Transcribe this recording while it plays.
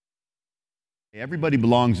Everybody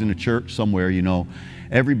belongs in a church somewhere, you know.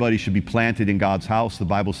 Everybody should be planted in God's house. The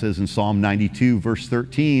Bible says in Psalm 92, verse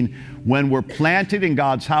 13, when we're planted in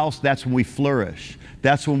God's house, that's when we flourish.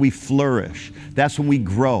 That's when we flourish. That's when we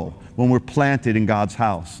grow, when we're planted in God's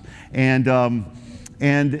house. And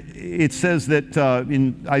it says that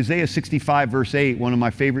in Isaiah 65, verse 8, one of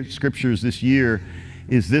my favorite scriptures this year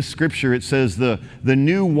is this scripture. It says, the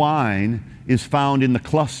new wine is found in the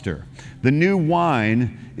cluster. The new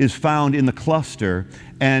wine is found in the cluster,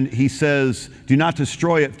 and he says, do not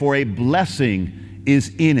destroy it, for a blessing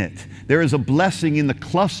is in it. There is a blessing in the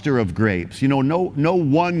cluster of grapes. You know, no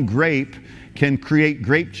one grape can create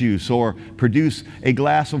grape juice or produce a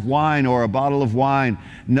glass of wine or a bottle of wine.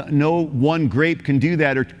 No one grape can do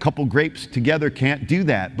that, or a couple grapes together can't do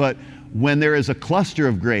that. But when there is a cluster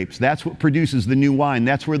of grapes, that's what produces the new wine.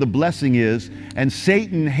 That's where the blessing is. And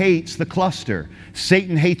Satan hates the cluster.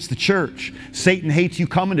 Satan hates the church. Satan hates you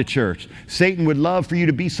coming to church. Satan would love for you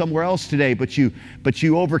to be somewhere else today, but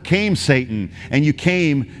you overcame Satan, and you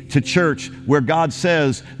came to church where God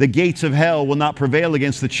says the gates of hell will not prevail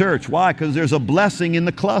against the church. Why? Because there's a blessing in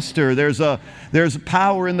the cluster. There's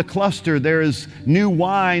power in the cluster. There is new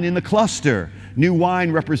wine in the cluster. New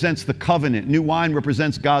wine represents the covenant. New wine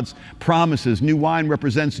represents God's promises. New wine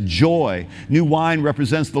represents joy. New wine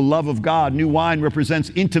represents the love of God. New wine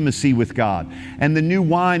represents intimacy with God. And the new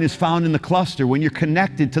wine is found in the cluster. When you're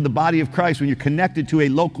connected to the body of Christ, when you're connected to a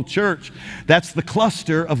local church, that's the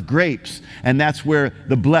cluster of grapes. And that's where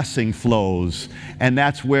the blessing flows. And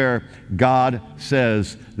that's where God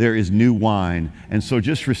says there is new wine. And so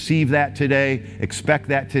just receive that today, expect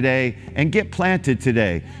that today, and get planted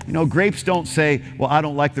today. You know, grapes don't say, well, I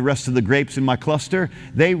don't like the rest of the grapes in my cluster.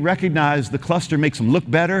 They recognize the cluster makes them look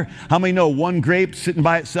better. How many know one grape sitting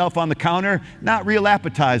by itself on the counter? Not real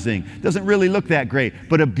appetizing. Doesn't really look that great.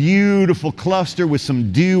 But a beautiful cluster with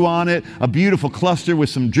some dew on it, a beautiful cluster with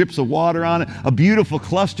some drips of water on it, a beautiful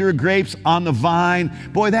cluster of grapes on the vine.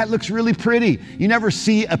 Boy, that looks really pretty. You never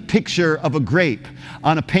see a picture of a grape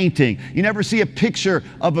on a painting. You never see a picture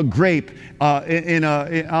of a grape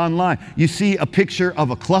online. You see a picture of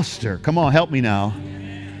a cluster. Come on, help me now.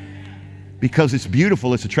 Because it's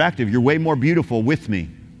beautiful, it's attractive. You're way more beautiful with me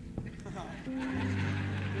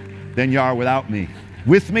than you are without me.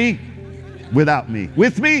 With me, without me.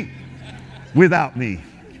 With me, without me.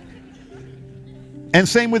 And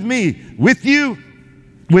same with me. With you,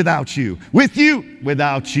 without you. With you,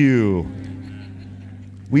 without you.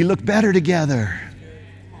 We look better together.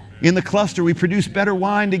 In the cluster, we produce better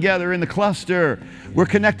wine together in the cluster. We're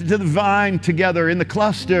connected to the vine together in the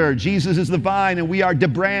cluster. Jesus is the vine and we are the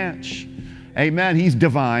branch. Amen. He's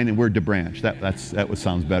divine and we're the branch. That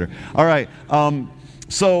sounds better. All right.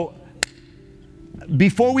 So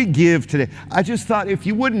before we give today, I just thought if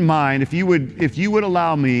you wouldn't mind, if you would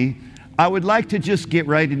allow me, I would like to just get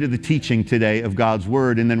right into the teaching today of God's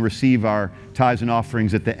Word and then receive our tithes and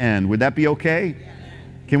offerings at the end. Would that be okay?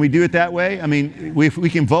 Can we do it that way? I mean, we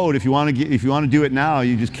can vote if you want to do it now.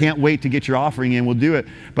 You just can't wait to get your offering in. We'll do it.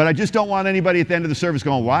 But I just don't want anybody at the end of the service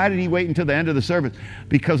going, why did he wait until the end of the service?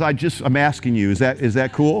 Because I'm asking you, is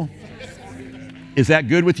that cool? Is that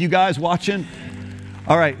good with you guys watching?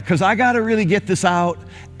 All right, because I got to really get this out,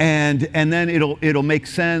 and then it'll make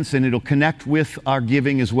sense and it'll connect with our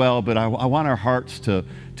giving as well. But I want our hearts to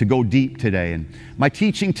go deep today. And my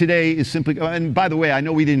teaching today is simply, and by the way, I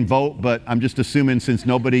know we didn't vote, but I'm just assuming since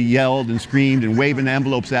nobody yelled and screamed and waving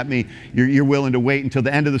envelopes at me, you're willing to wait until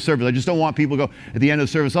the end of the service. I just don't want people to go at the end of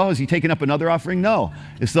the service, oh, is he taking up another offering? No,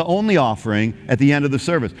 it's the only offering at the end of the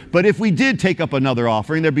service. But if we did take up another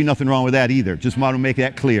offering, there'd be nothing wrong with that either. Just want to make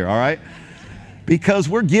that clear, all right? Because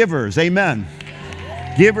we're givers, amen.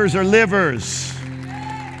 Givers are livers.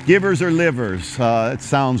 Givers are livers. It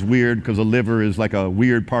sounds weird because a liver is like a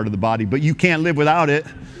weird part of the body, but you can't live without it.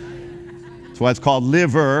 That's why it's called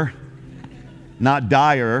liver, not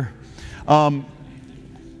dyer.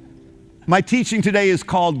 My teaching today is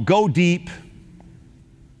called Go Deep,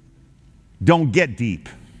 Don't Get Deep.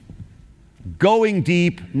 Going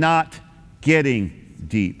deep, not getting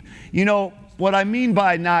deep. You know what I mean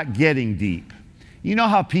by not getting deep? You know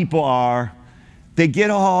how people are. They get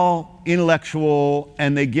all intellectual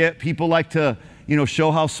and people like to,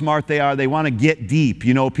 show how smart they are. They want to get deep.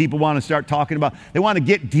 People want to start talking about, they want to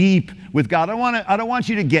get deep with God. I don't want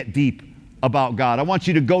you to get deep about God. I want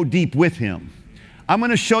you to go deep with Him. I'm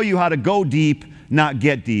going to show you how to go deep, not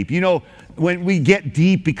get deep. when we get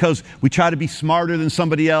deep because we try to be smarter than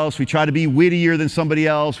somebody else, we try to be wittier than somebody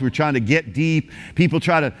else, we're trying to get deep. People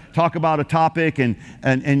try to talk about a topic, and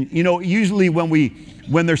you know, usually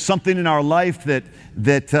when there's something in our life that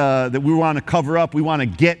we want to cover up, we want to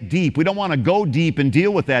get deep. We don't want to go deep and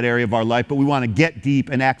deal with that area of our life, but we want to get deep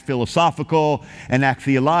and act philosophical and act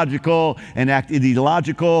theological and act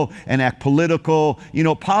ideological and act political. You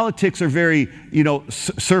know, politics are very, you know,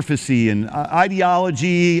 surfacey, and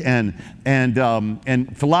ideology and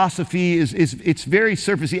philosophy it's very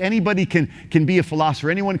surfacey. Anybody can be a philosopher.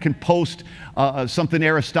 Anyone can post something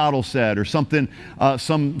Aristotle said, or something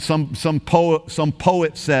some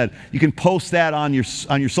poet said. You can post that on your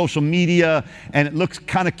social media, and it looks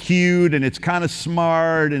kind of cute, and it's kind of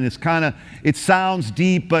smart, and it sounds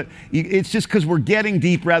deep, but it's just because we're getting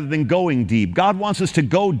deep rather than going deep. God wants us to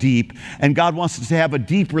go deep, and God wants us to have a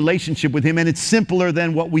deep relationship with Him, and it's simpler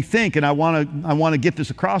than what we think. And I want to get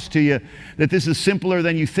this across to you, that this is simpler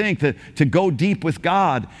than you think, that to go deep with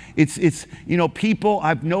God. It's you know, people,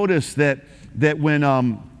 I've noticed that when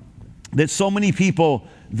that so many people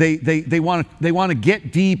they want to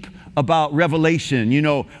get deep about Revelation. You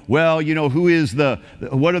know, well, you know,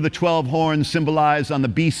 what are the 12 horns symbolized on the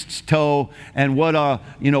beast's toe, and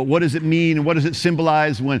you know, what does it mean, and what does it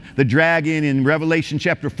symbolize when the dragon in Revelation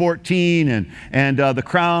chapter 14, and the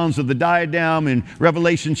crowns of the diadem in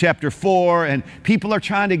Revelation chapter 4, and people are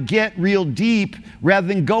trying to get real deep rather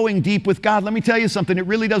than going deep with God. Let me tell you something, it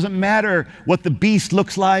really doesn't matter what the beast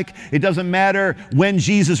looks like. It doesn't matter when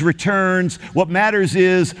Jesus returns. What matters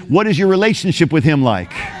is, what is your relationship with Him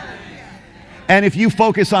like? And if you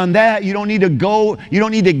focus on that, you don't need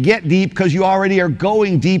to get deep, because you already are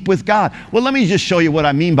going deep with God. Well, let me just show you what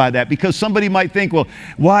I mean by that, because somebody might think, well,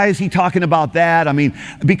 why is he talking about that? I mean,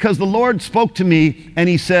 because the Lord spoke to me and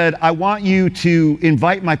He said, I want you to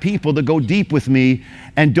invite my people to go deep with me,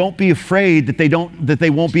 and don't be afraid that they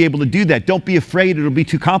won't be able to do that. Don't be afraid it'll be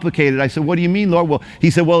too complicated. I said, what do you mean, Lord? Well, He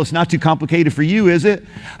said, well, it's not too complicated for you, is it?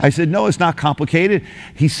 I said, no, it's not complicated.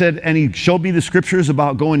 He said, and He showed me the scriptures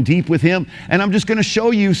about going deep with Him. And I'm just going to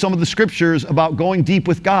show you some of the scriptures about going deep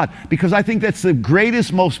with God, because I think that's the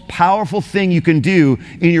greatest, most powerful thing you can do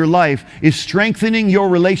in your life, is strengthening your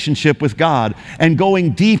relationship with God and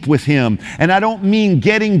going deep with Him. And I don't mean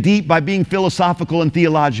getting deep by being philosophical and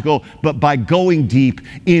theological, but by going deep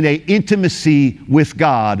in an intimacy with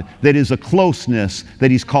God that is a closeness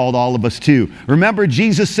that He's called all of us to. Remember,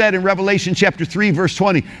 Jesus said in Revelation chapter 3, verse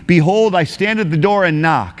 20, behold, I stand at the door and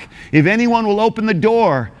knock. If anyone will open the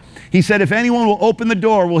door, He said, if anyone will open the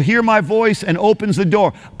door, will hear my voice and opens the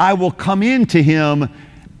door, I will come into him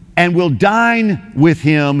and will dine with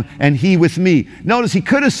him and he with me. Notice He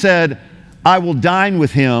could have said, I will dine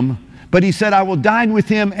with him, but He said, I will dine with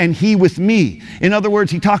him and he with me. In other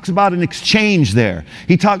words, He talks about an exchange there.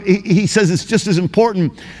 He says it's just as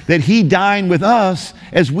important that He dine with us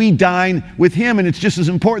as we dine with Him. And it's just as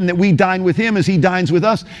important that we dine with Him as He dines with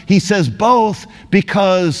us. He says both,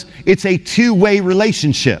 because it's a two-way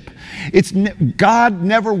relationship. God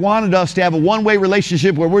never wanted us to have a one-way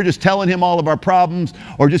relationship where we're just telling Him all of our problems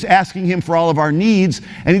or just asking Him for all of our needs.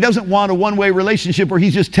 And He doesn't want a one-way relationship where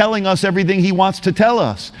He's just telling us everything He wants to tell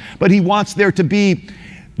us. But He wants there to be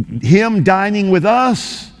Him dining with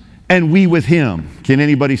us and we with Him. Can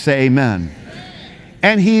anybody say amen?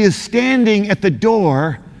 And He is standing at the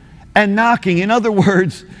door and knocking. In other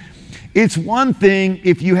words, it's one thing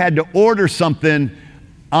if you had to order something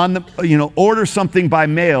order something by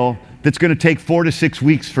mail that's going to take 4 to 6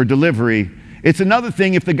 weeks for delivery. It's another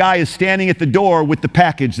thing if the guy is standing at the door with the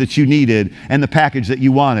package that you needed and the package that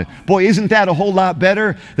you wanted. Boy, isn't that a whole lot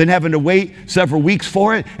better than having to wait several weeks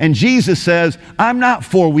for it? And Jesus says, I'm not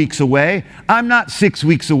 4 weeks away. I'm not 6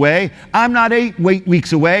 weeks away. I'm not 8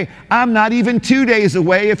 weeks away. I'm not even 2 days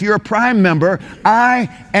away if you're a Prime member. I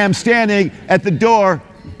am standing at the door.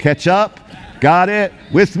 Catch up? Got it?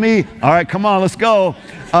 With me? All right, come on, let's go.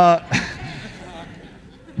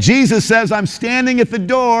 Jesus says, I'm standing at the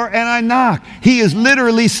door and I knock. He is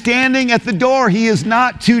literally standing at the door. He is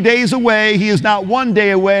not 2 days away. He is not 1 day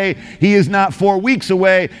away. He is not 4 weeks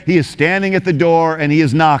away. He is standing at the door and He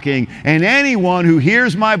is knocking. And anyone who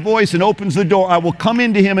hears my voice and opens the door, I will come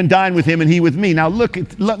into him and dine with him and he with me. Now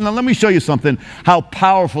let me show you something, how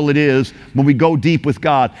powerful it is when we go deep with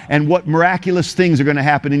God and what miraculous things are going to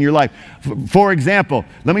happen in your life. For example,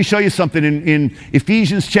 let me show you something in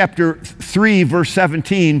Ephesians chapter 3, verse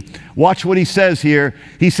 17. Watch what he says here.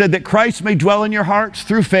 He said that Christ may dwell in your hearts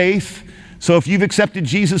through faith. So if you've accepted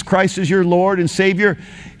Jesus Christ as your Lord and Savior,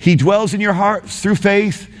 He dwells in your hearts through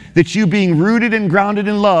faith, that you being rooted and grounded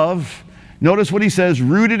in love. Notice what he says,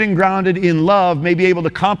 rooted and grounded in love, may be able to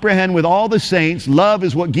comprehend with all the saints. Love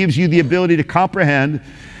is what gives you the ability to comprehend.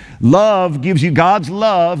 Love gives you, God's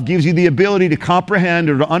love gives you the ability to comprehend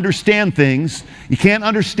or to understand things. You can't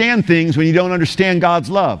understand things when you don't understand God's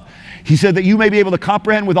love. He said that you may be able to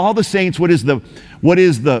comprehend with all the saints what is the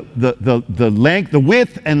length, the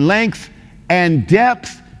width and length and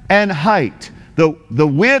depth and height. The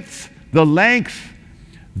width, the length,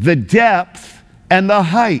 the depth, and the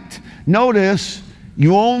height. Notice,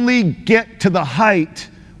 you only get to the height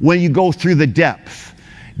when you go through the depth.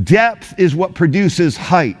 Depth is what produces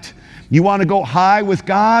height. You want to go high with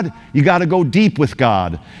God, you got to go deep with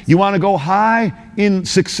God. You want to go high in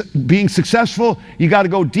being successful, you got to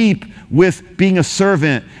go deep with being a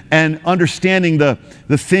servant and understanding the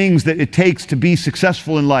things that it takes to be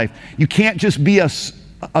successful in life. You can't just be a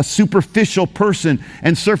superficial person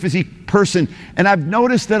and surfacey person. And I've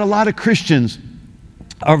noticed that a lot of Christians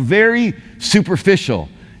are very superficial.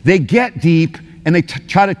 They get deep and they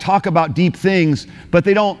try to talk about deep things, but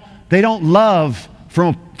they don't love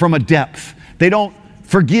from a depth. They don't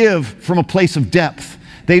forgive from a place of depth.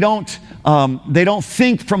 They don't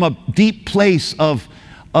think from a deep place of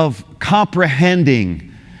comprehending.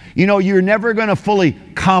 You know, you're never going to fully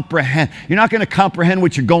comprehend. You're not going to comprehend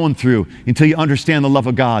what you're going through until you understand the love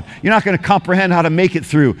of God. You're not going to comprehend how to make it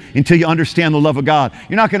through until you understand the love of God.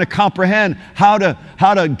 You're not going to comprehend how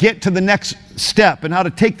to get to the next step and how to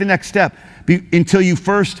take the next step until you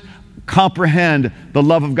first comprehend the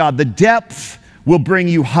love of God. The depth will bring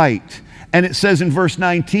you height. And it says in verse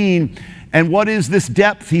 19, and what is this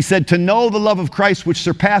depth? He said, to know the love of Christ which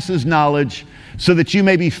surpasses knowledge, so that you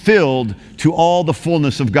may be filled to all the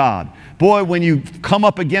fullness of God. Boy, when you come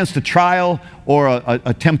up against a trial or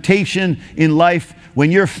a temptation in life,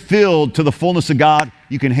 when you're filled to the fullness of God,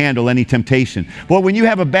 you can handle any temptation. Boy, when you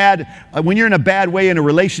have when you're in a bad way in a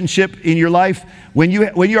relationship in your life, when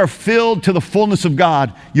you are filled to the fullness of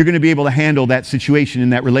God, you're going to be able to handle that situation in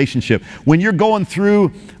that relationship. When you're going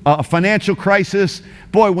through a financial crisis,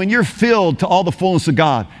 boy, when you're filled to all the fullness of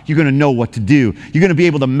God, you're going to know what to do. You're going to be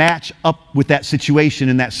able to match up with that situation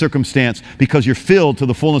and that circumstance because you're filled to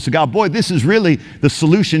the fullness of God. Boy, this is really the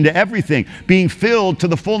solution to everything, being filled to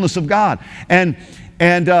the fullness of God. And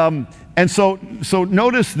so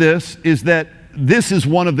notice this is that this is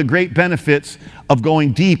one of the great benefits of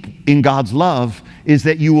going deep in God's love, is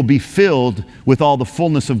that you will be filled with all the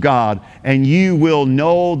fullness of God, and you will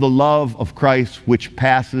know the love of Christ which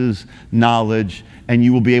passes knowledge, and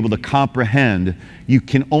you will be able to comprehend. You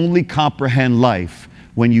can only comprehend life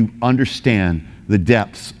when you understand the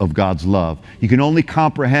depths of God's love. You can only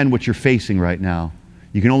comprehend what you're facing right now.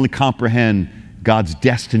 You can only comprehend God's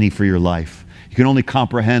destiny for your life. You can only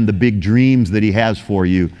comprehend the big dreams that He has for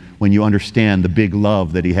you when you understand the big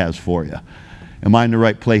love that He has for you. Am I in the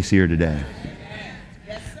right place here today?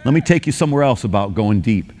 Let me take you somewhere else about going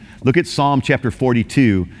deep. Look at Psalm chapter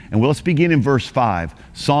 42, and let's begin in verse 5.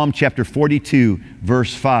 Psalm chapter 42,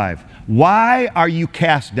 verse 5. Why are you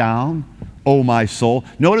cast down, O my soul?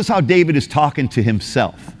 Notice how David is talking to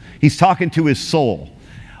himself. He's talking to his soul.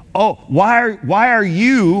 Oh, why are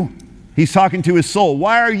you, he's talking to his soul.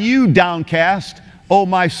 Why are you downcast, O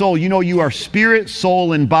my soul? You know you are spirit,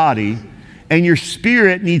 soul, and body, and your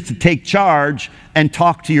spirit needs to take charge and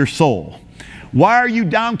talk to your soul. Why are you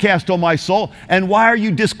downcast, O my soul? And why are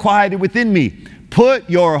you disquieted within me? Put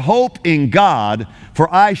your hope in God,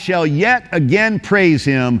 for I shall yet again praise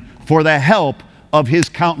Him for the help of His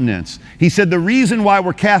countenance. He said the reason why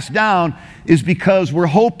we're cast down is because we're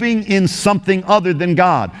hoping in something other than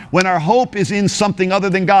God. When our hope is in something other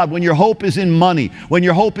than God, when your hope is in money, when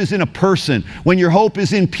your hope is in a person, when your hope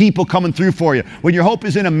is in people coming through for you, when your hope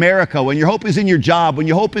is in America, when your hope is in your job, when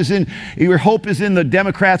your hope is in the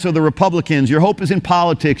Democrats or the Republicans, your hope is in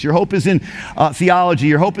politics, your hope is in theology,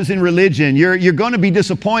 your hope is in religion, you're going to be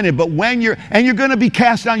disappointed. But you're going to be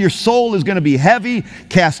cast down. Your soul is going to be heavy,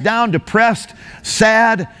 cast down, depressed,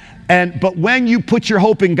 sad. But when you put your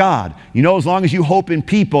hope in God, you know, as long as you hope in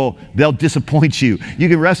people, they'll disappoint you. You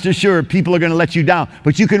can rest assured people are going to let you down.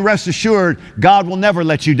 But you can rest assured God will never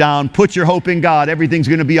let you down. Put your hope in God. Everything's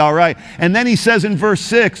going to be all right. And then he says in verse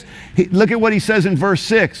 6, look at what he says in verse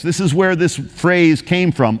 6. This is where this phrase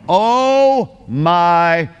came from. Oh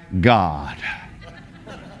my God.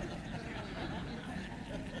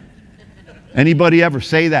 Anybody ever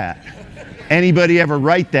say that? Anybody ever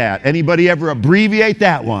write that? Anybody ever abbreviate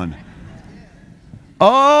that one?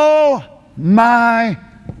 Oh my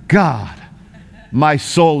God, my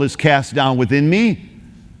soul is cast down within me.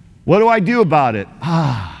 What do I do about it?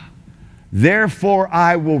 Therefore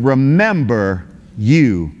I will remember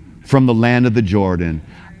you from the land of the Jordan.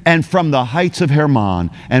 and from the heights of Hermon,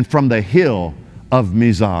 and from the hill of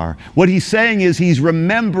Mizar. What he's saying is he's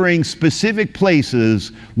remembering specific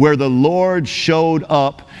places where the Lord showed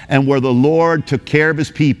up and where the Lord took care of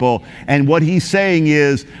his people. And what he's saying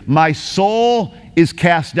is, my soul is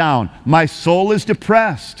cast down. My soul is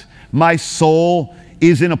depressed. My soul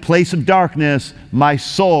is in a place of darkness. My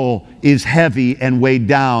soul is heavy and weighed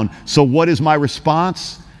down. So what is my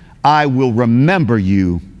response? I will remember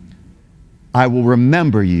you. I will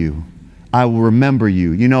remember you. I will remember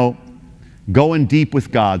you. You know, going deep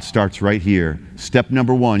with God starts right here. Step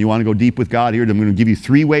number one, you want to go deep with God? Here, I'm going to give you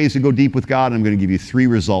 3 ways to go deep with God, and I'm going to give you 3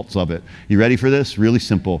 results of it. You ready for this? Really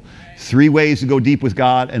simple. 3 ways to go deep with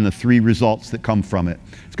God and the 3 results that come from it.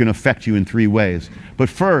 It's going to affect you in 3 ways. But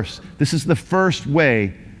first, this is the first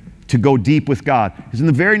way to go deep with God. Because in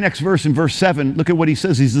the very next verse, in verse 7, look at what he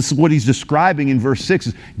says. This is what he's describing in verse 6.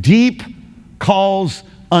 Is deep calls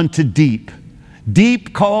unto deep.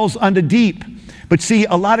 Deep calls unto deep. But see,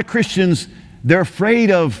 a lot of Christians, they're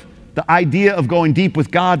afraid of the idea of going deep with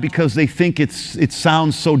God because they think it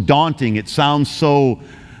sounds so daunting. It sounds so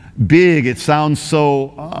big. It sounds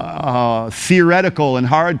so theoretical and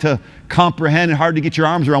hard to comprehend and hard to get your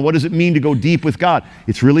arms around. What does it mean to go deep with God?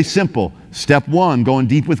 It's really simple. Step 1, going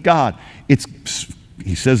deep with God.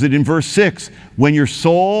 He says it in verse 6. When your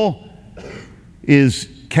soul is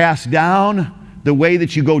cast down, the way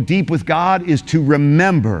that you go deep with God is to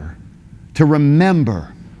remember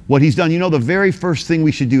what he's done. You know, the very first thing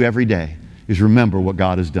we should do every day is remember what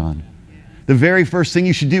God has done. The very first thing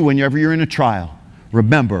you should do whenever you're in a trial,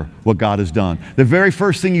 remember what God has done. The very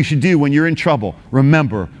first thing you should do when you're in trouble,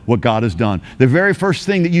 remember what God has done. The very first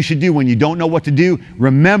thing that you should do when you don't know what to do,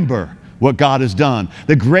 remember what God has done.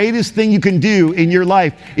 The greatest thing you can do in your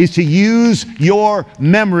life is to use your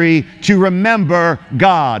memory to remember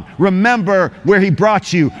God. Remember where he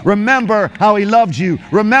brought you. Remember how he loved you.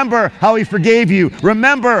 Remember how he forgave you.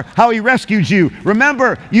 Remember how he rescued you.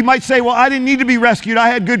 Remember, you might say, well, I didn't need to be rescued. I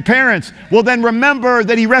had good parents. Well, then remember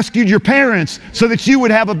that he rescued your parents so that you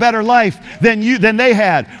would have a better life than they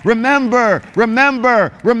had. Remember.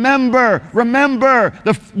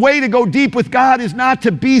 The way to go deep with God is not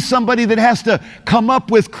to be somebody that has to come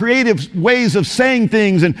up with creative ways of saying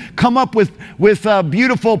things and come up with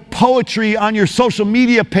beautiful poetry on your social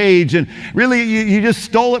media page, and really you just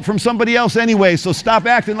stole it from somebody else anyway, so stop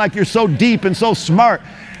acting like you're so deep and so smart.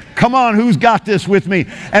 Come on, who's got this with me?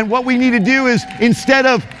 And what we need to do is, instead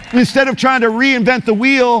of trying to reinvent the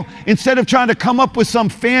wheel, instead of trying to come up with some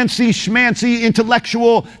fancy schmancy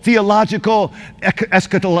intellectual, theological,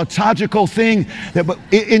 eschatological thing,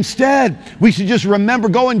 instead we should just remember.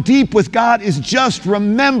 Going deep with God is just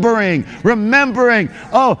remembering.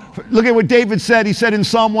 Oh, look at what David said. He said in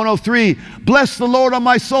Psalm 103, bless the Lord, O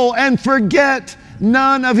my soul, and forget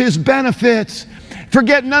none of his benefits.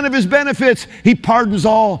 Forget none of his benefits. He pardons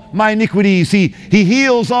all my iniquities. He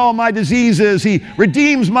heals all my diseases. He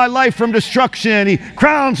redeems my life from destruction. He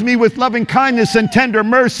crowns me with loving kindness and tender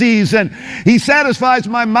mercies. And he satisfies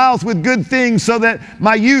my mouth with good things so that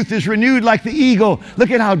my youth is renewed like the eagle. Look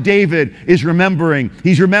at how David is remembering.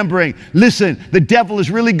 He's remembering. Listen, the devil is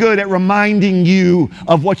really good at reminding you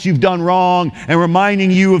of what you've done wrong and reminding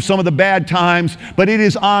you of some of the bad times. But it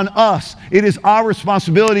is on us. It is our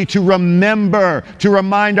responsibility to remember, to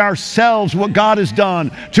remind ourselves what God has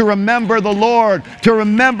done, to remember the Lord, to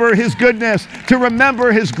remember his goodness, to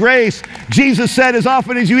remember his grace. Jesus said, as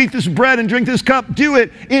often as you eat this bread and drink this cup, do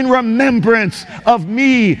it in remembrance of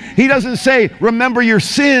me. He doesn't say, remember your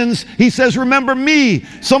sins. He says, remember me.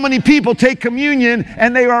 So many people take communion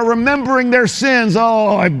and they are remembering their sins.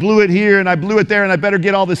 Oh, I blew it here and I blew it there, and I better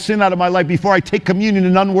get all this sin out of my life before I take communion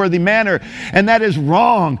in an unworthy manner. And that is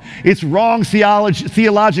wrong. It's wrong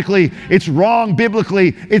theologically. It's wrong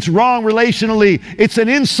biblically. It's wrong relationally. It's an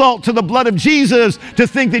insult to the blood of Jesus to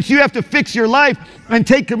think that you have to fix your life and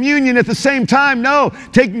take communion at the same time. No,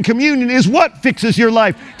 taking communion is what fixes your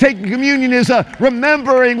life. Taking communion is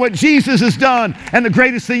remembering what Jesus has done, and the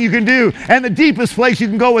greatest thing you can do and the deepest place you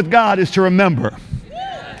can go with God is to remember.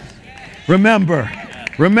 Remember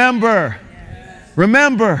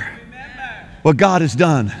what God has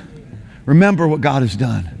done. Remember what God has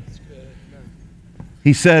done.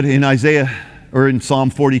 He said in Isaiah, or in Psalm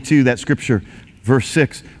 42, that scripture, verse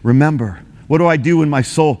 6, remember What do I do in my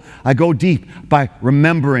soul? I go deep by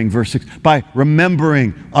remembering, verse 6, by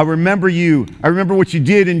remembering. I remember you. I remember what you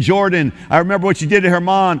did in Jordan. I remember what you did at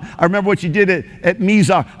Hermon. I remember what you did at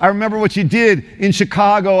Mizar. I remember what you did in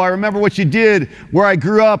Chicago. I remember what you did where I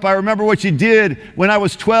grew up. I remember what you did when I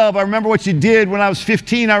was 12. I remember what you did when I was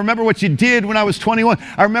 15. I remember what you did when I was 21.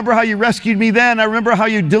 I remember how you rescued me then. I remember how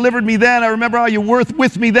you delivered me then. I remember how you were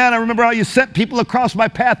with me then. I remember how you sent people across my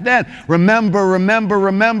path then. Remember, remember,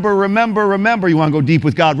 remember, remember, remember. You want to go deep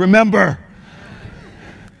with God? Remember.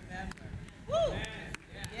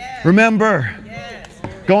 Remember.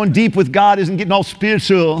 Going deep with God isn't getting all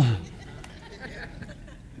spiritual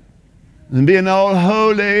and being all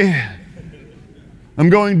holy. I'm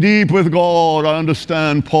going deep with God. I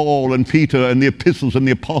understand Paul and Peter and the epistles and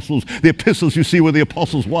the apostles. The epistles you see were the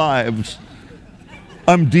apostles' wives.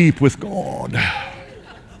 I'm deep with God.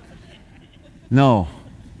 No.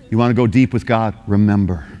 You want to go deep with God?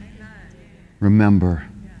 Remember. Remember.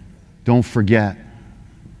 Don't forget.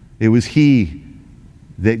 It was He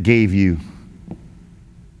that gave you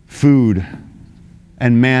food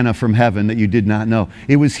and manna from heaven that you did not know.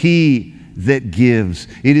 It was He that gives.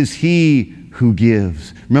 It is He who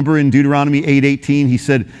gives. Remember in Deuteronomy 8:18,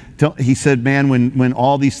 he said, man, when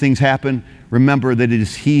all these things happen, remember that it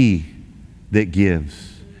is He that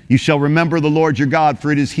gives. You shall remember the Lord your God,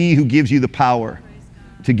 for it is He who gives you the power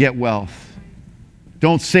to get wealth.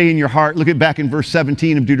 Don't say in your heart, look at back in verse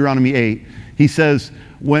 17 of Deuteronomy 8. He says,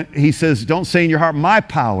 don't say in your heart, my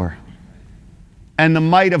power and the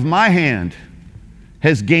might of my hand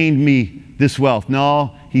has gained me this wealth.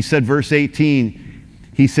 No, he said, verse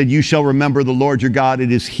 18, he said, you shall remember the Lord your God.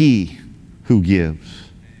 It is He who gives.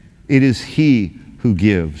 It is He who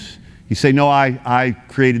gives. You say, no, I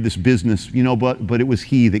created this business, but it was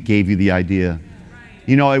He that gave you the idea.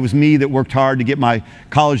 It was me that worked hard to get my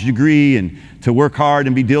college degree and to work hard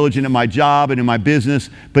and be diligent at my job and in my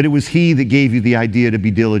business, but it was He that gave you the idea to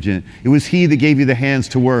be diligent. It was He that gave you the hands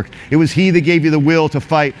to work. It was He that gave you the will to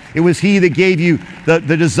fight. It was He that gave you the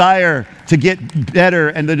desire to get better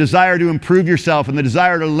and the desire to improve yourself and the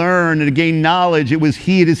desire to learn and to gain knowledge. It was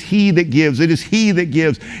He. It is He that gives. It is He that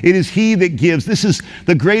gives. It is He that gives. This is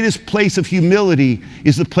the greatest place of humility,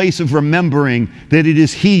 is the place of remembering that it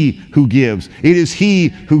is He who gives. It is He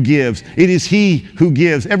who gives. It is He who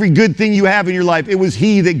gives. Every good thing you have in your life, it was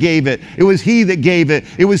He that gave it. It was He that gave it.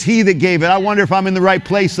 It was He that gave it. I wonder if I'm in the right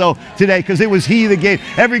place though today, because it was He that gave.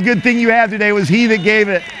 Every good thing you have today was He that gave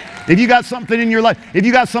it. If you got something in your life, if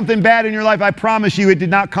you got something bad in your life, I promise you it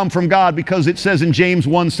did not come from God, because it says in James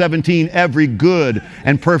 1:17, every good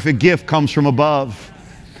and perfect gift comes from above.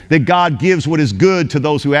 That God gives what is good to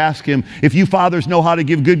those who ask Him. If you fathers know how to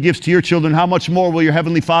give good gifts to your children, how much more will your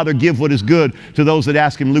Heavenly Father give what is good to those that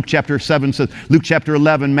ask Him? Luke chapter 7 says, Luke chapter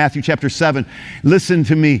 11, Matthew chapter 7. Listen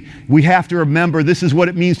to me. We have to remember this is what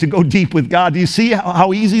it means to go deep with God. Do you see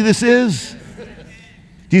how easy this is?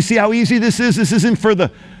 Do you see how easy this is? This isn't for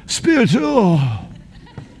the spiritual,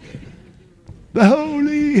 the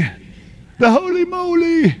holy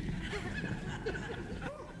moly.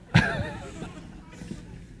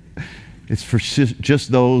 It's for just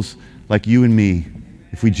those like you and me.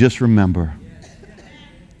 If we just remember.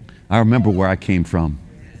 I remember where I came from.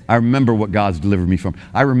 I remember what God's delivered me from.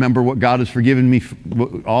 I remember what God has forgiven me,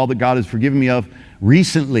 all that God has forgiven me of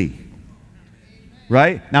recently.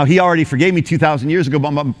 Right? Now, He already forgave me 2,000 years ago,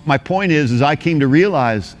 but my point is I came to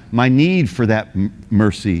realize my need for that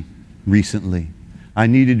mercy recently. I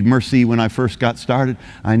needed mercy when I first got started.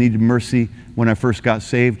 I needed mercy when I first got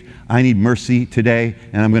saved. I need mercy today,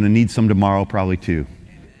 and I'm going to need some tomorrow probably too.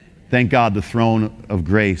 Thank God the throne of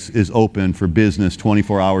grace is open for business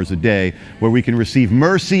 24 hours a day, where we can receive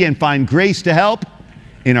mercy and find grace to help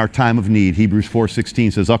in our time of need. Hebrews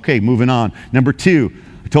 4:16 says, okay, moving on. Number 2,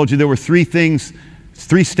 I told you there were 3 things,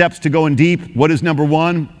 3 steps to going deep. What is number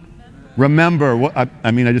 1? Remember.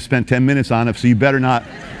 I just spent 10 minutes on it, so you better not.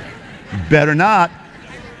 Better not.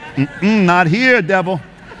 Not here, devil.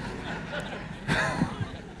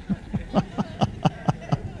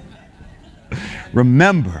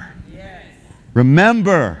 Remember.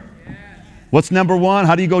 Remember. What's number 1?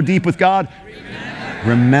 How do you go deep with God?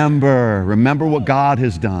 Remember. Remember what God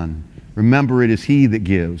has done. Remember it is He that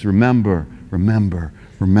gives. Remember. Remember.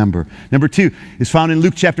 Remember. Number 2 is found in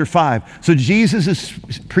Luke chapter 5. So Jesus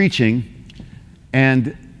is preaching,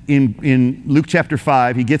 and in Luke chapter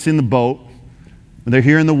 5, He gets in the boat. They're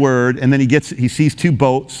hearing the word, and then he sees 2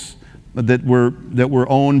 boats that were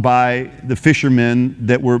owned by the fishermen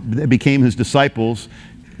that became His disciples,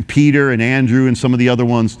 Peter and Andrew and some of the other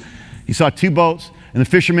ones. He saw 2 boats, and the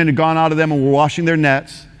fishermen had gone out of them and were washing their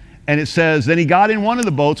nets. And it says, then he got in one of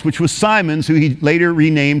the boats, which was Simon's, who he later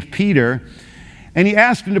renamed Peter, and he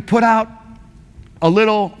asked him to put out a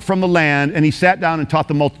little from the land, and he sat down and taught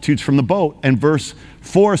the multitudes from the boat. And verse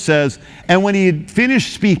 4 says, and when he had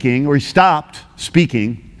finished speaking, or he stopped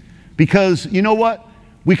speaking, because you know what?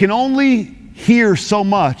 We can only hear so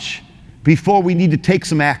much before we need to take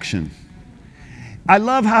some action. I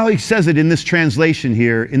love how he says it in this translation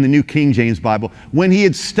here in the New King James Bible. When he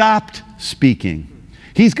had stopped speaking.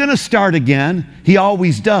 He's going to start again. He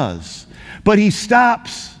always does. But he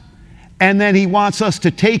stops, and then he wants us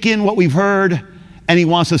to take in what we've heard, and he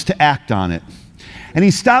wants us to act on it. And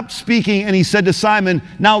he stopped speaking, and he said to Simon,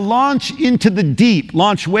 now launch into the deep.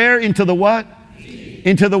 Launch where? Into the what? Deep.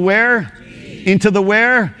 Into the where? Deep. Into the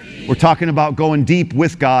where? Deep. We're talking about going deep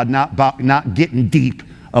with God, not getting deep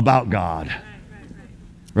about God.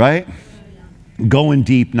 Right? Going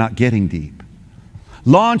deep, not getting deep.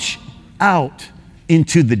 Launch out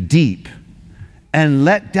into the deep and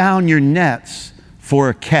let down your nets for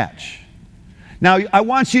a catch. Now, I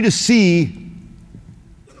want you to see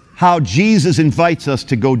how Jesus invites us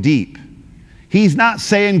to go deep. He's not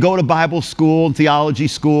saying go to Bible school and theology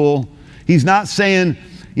school. He's not saying,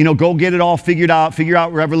 go get it all figured out, figure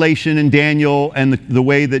out Revelation and Daniel and the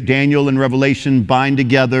way that Daniel and Revelation bind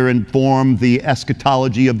together and form the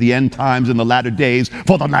eschatology of the end times and the latter days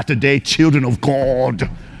for the latter day children of God.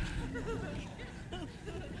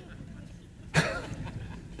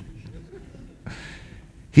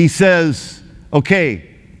 He says, okay,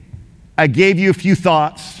 I gave you a few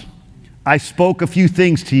thoughts. I spoke a few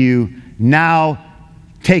things to you. Now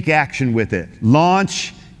take action with it.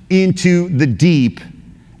 Launch into the deep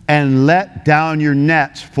and let down your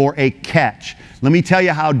nets for a catch. Let me tell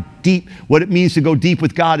you how deep, what it means to go deep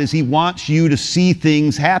with God is He wants you to see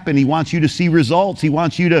things happen. He wants you to see results. He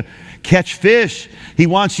wants you to catch fish. He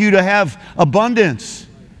wants you to have abundance.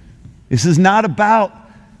 This is not about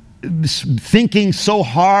thinking so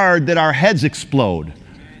hard that our heads explode.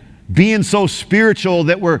 Being so spiritual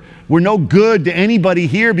that we're no good to anybody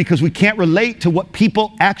here because we can't relate to what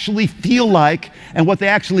people actually feel like and what they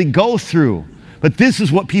actually go through. But this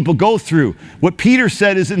is what people go through. What Peter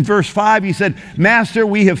said is in verse 5, he said, Master,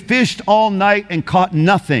 we have fished all night and caught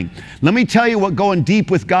nothing. Let me tell you what going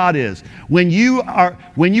deep with God is. When you are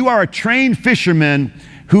a trained fisherman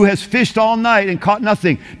who has fished all night and caught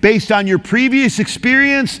nothing, based on your previous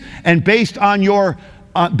experience and based on your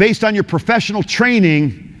professional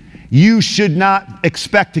training, you should not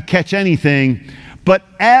expect to catch anything. But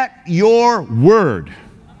at your word,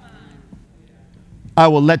 I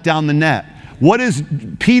will let down the net. What is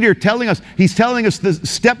Peter telling us? He's telling us the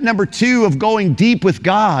step number 2 of going deep with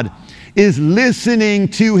God is listening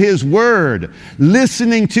to His Word.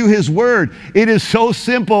 Listening to His Word. It is so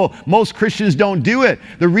simple. Most Christians don't do it.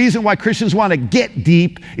 The reason why Christians want to get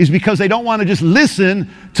deep is because they don't want to just listen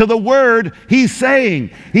to the Word He's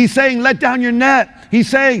saying. He's saying, let down your net. He's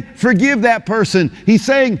saying, forgive that person. He's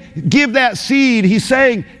saying, give that seed. He's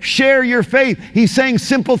saying, share your faith. He's saying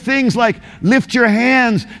simple things like lift your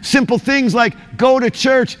hands. Simple things like go to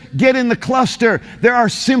church, get in the cluster. There are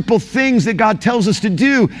simple things that God tells us to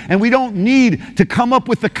do, and we don't need to come up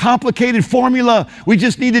with the complicated formula. We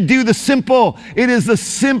just need to do the simple. It is the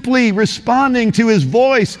simply responding to His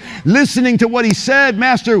voice, listening to what He said.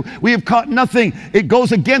 Master, we have caught nothing. It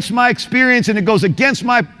goes against my experience, and it goes against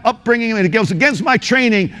my upbringing, and it goes against my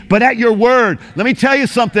training, but at your word. Let me tell you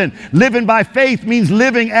something. Living by faith means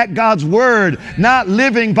living at God's word, not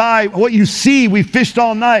living by what you see. We fished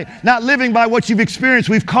all night. Not living by what you've experienced.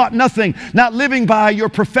 We've caught nothing. Not living by your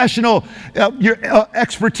professional, your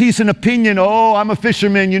expertise and opinion. Oh, I'm a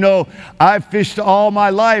fisherman. I've fished all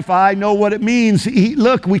my life. I know what it means.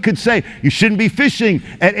 Look, we could say you shouldn't be fishing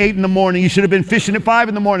at 8 in the morning. You should have been fishing at 5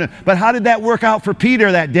 in the morning. But how did that work out for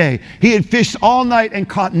Peter that day? He had fished all night and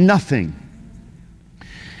caught nothing.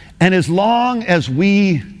 And as long as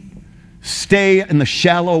we stay in the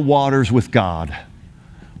shallow waters with God,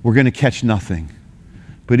 we're going to catch nothing.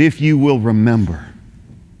 But if you will remember,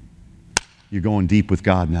 you're going deep with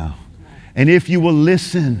God now. And if you will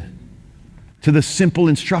listen to the simple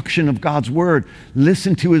instruction of God's word,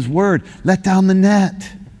 listen to His word, let down the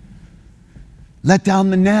net. Let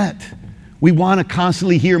down the net. We want to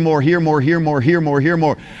constantly hear more, hear more, hear more, hear more, hear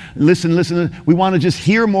more. Listen. We want to just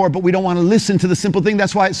hear more, but we don't want to listen to the simple thing.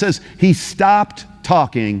 That's why it says He stopped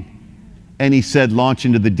talking and He said, launch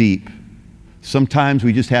into the deep. Sometimes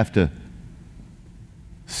we just have to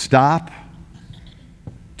stop,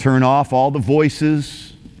 turn off all the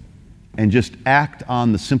voices, and just act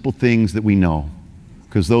on the simple things that we know.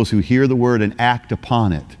 Because those who hear the word and act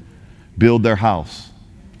upon it build their house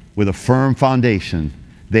with a firm foundation.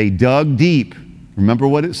 They dug deep Remember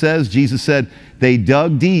what it says? Jesus said, they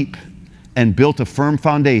dug deep and built a firm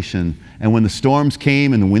foundation. And when the storms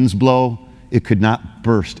came and the winds blow, it could not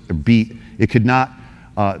burst or beat. It could not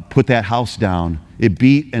put that house down. It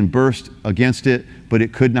beat and burst against it, but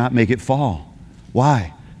it could not make it fall.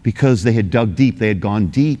 Why? Because they had dug deep. They had gone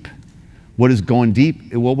deep. What is going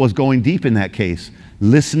deep? What was going deep in that case?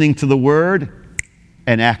 Listening to the word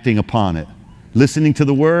and acting upon it. Listening to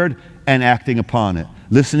the word and acting upon it.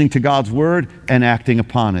 Listening to God's word and acting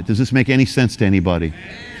upon it. Does this make any sense to anybody?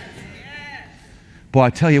 Boy, I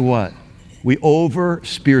tell you what, we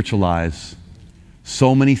over-spiritualize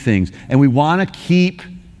so many things. And we want to keep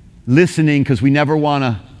listening because we never want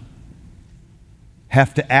to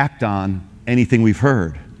have to act on anything we've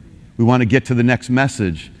heard. We want to get to the next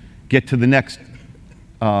message, get to the next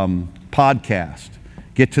podcast,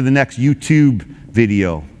 get to the next YouTube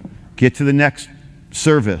video, get to the next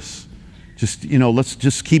service. Just, let's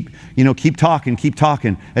just keep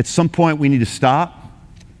talking. At some point, we need to stop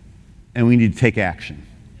and we need to take action.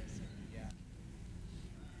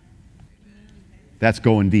 That's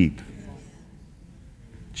going deep.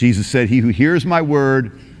 Jesus said, he who hears my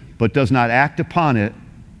word but does not act upon it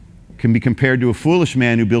can be compared to a foolish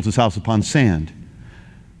man who built his house upon sand.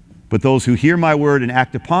 But those who hear my word and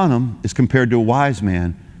act upon them is compared to a wise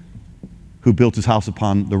man who built his house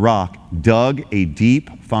upon the rock, dug a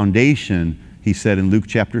deep foundation, he said in Luke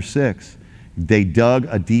chapter 6. They dug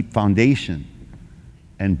a deep foundation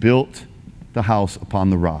and built the house upon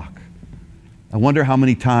the rock. I wonder how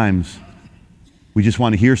many times we just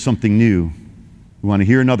want to hear something new. We want to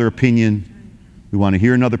hear another opinion. We want to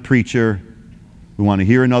hear another preacher. We want to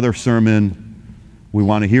hear another sermon. We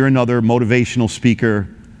want to hear another motivational speaker.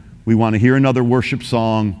 We want to hear another worship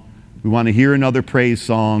song. We want to hear another praise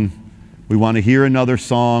song. We want to hear another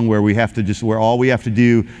song where all we have to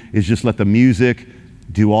do is just let the music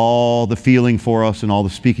do all the feeling for us and all the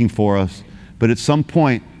speaking for us. But at some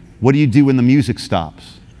point, what do you do when the music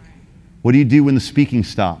stops? What do you do when the speaking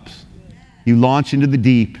stops? You launch into the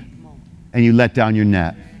deep and you let down your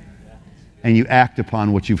net and you act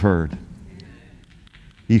upon what you've heard.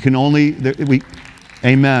 You can only,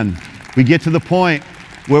 amen. We get to the point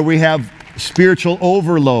where we have spiritual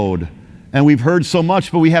overload and we've heard so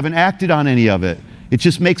much, but we haven't acted on any of it. It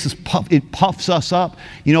just makes us it puffs us up.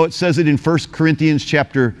 It says it in 1 Corinthians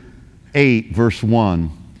chapter 8, verse 1.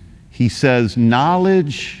 He says,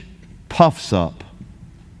 knowledge puffs up,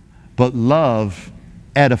 but love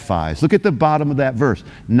edifies. Look at the bottom of that verse.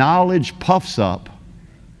 Knowledge puffs up,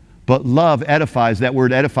 but love edifies. That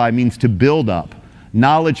word edify means to build up.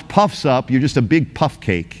 Knowledge puffs up, you're just a big puff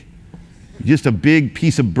cake. Just a big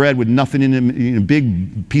piece of bread with nothing in it, a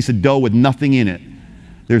big piece of dough with nothing in it.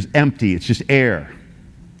 There's empty, it's just air.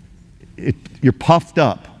 You're puffed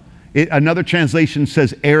up. Another translation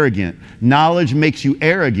says arrogant. Knowledge makes you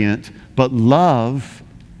arrogant, but love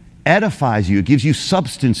edifies you. It gives you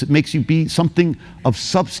substance. It makes you be something of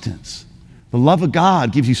substance. The love of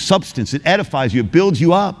God gives you substance. It edifies you. It builds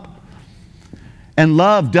you up. And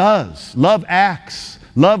love does. Love acts.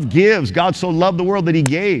 Love gives. God so loved the world that he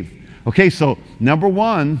gave. Okay, so number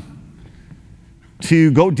one,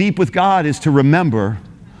 to go deep with God is to remember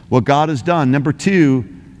what God has done. Number two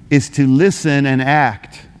is to listen and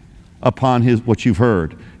act upon what you've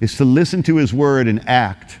heard. Is to listen to his word and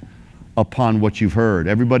act upon what you've heard.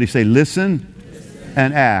 Everybody say listen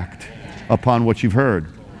and act upon what you've heard.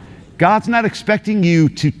 God's not expecting you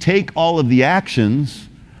to take all of the actions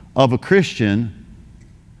of a Christian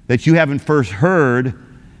that you haven't first heard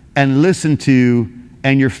and listened to,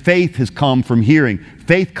 and your faith has come from hearing.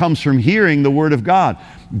 Faith comes from hearing the word of God.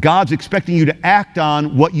 God's expecting you to act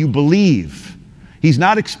on what you believe. He's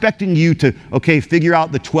not expecting you to, figure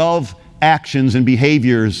out the 12 actions and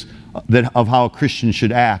behaviors of how a Christian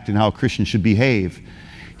should act and how a Christian should behave.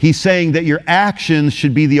 He's saying that your actions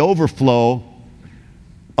should be the overflow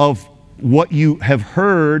of what you have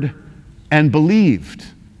heard and believed.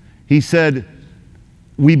 He said,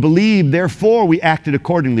 we believed, therefore we acted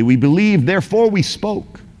accordingly. We believed, therefore we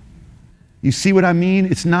spoke. You see what I mean?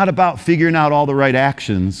 It's not about figuring out all the right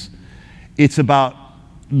actions. It's about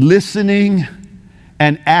listening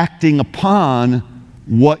and acting upon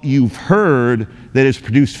what you've heard that has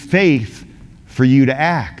produced faith for you to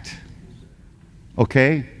act.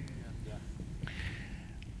 Okay?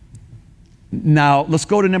 Now, let's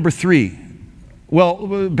go to number 3. Well,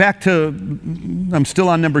 I'm still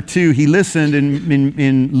on number 2. He listened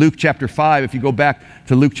in Luke chapter 5. If you go back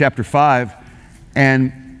to Luke chapter 5,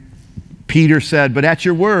 and Peter said, but at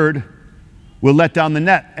your word, we'll let down the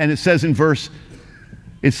net. And it says in verse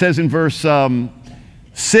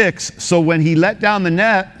 6, so when he let down the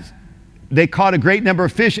net, they caught a great number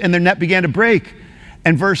of fish and their net began to break.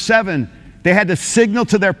 And verse 7, they had to signal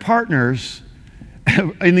to their partners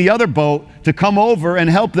in the other boat to come over and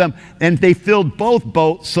help them, and they filled both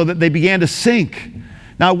boats so that they began to sink.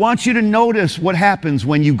 Now, I want you to notice what happens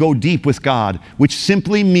when you go deep with God, which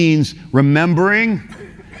simply means remembering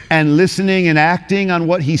and listening and acting on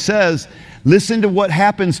what he says. Listen to what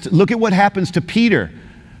happens. Look at what happens to Peter.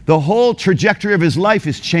 The whole trajectory of his life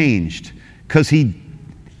is changed because he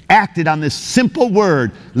acted on this simple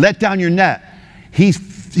word, let down your net. He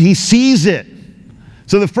sees it.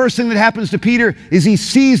 So the first thing that happens to Peter is he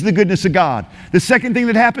sees the goodness of God. The second thing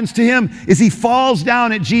that happens to him is he falls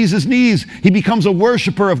down at Jesus' knees. He becomes a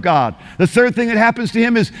worshiper of God. The third thing that happens to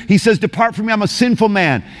him is he says, depart from me, I'm a sinful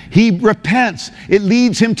man. He repents. It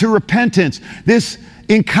leads him to repentance. This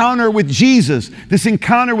encounter with Jesus,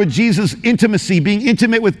 intimacy, being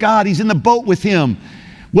intimate with God, he's in the boat with him.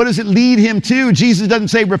 What does it lead him to? Jesus doesn't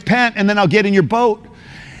say, repent, and then I'll get in your boat.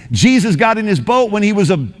 Jesus got in his boat when he was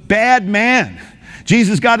a bad man.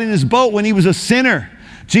 Jesus got in his boat when he was a sinner.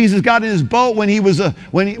 Jesus got in his boat when he was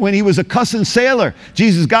a cussing sailor.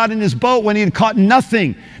 Jesus got in his boat when he had caught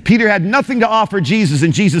nothing. Peter had nothing to offer Jesus,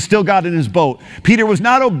 and Jesus still got in his boat. Peter was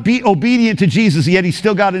not obedient to Jesus, yet he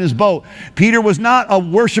still got in his boat. Peter was not a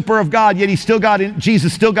worshiper of God, yet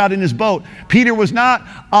Jesus still got in his boat. Peter was not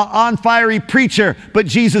an on-fiery preacher, but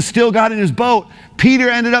Jesus still got in his boat. Peter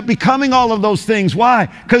ended up becoming all of those things. Why?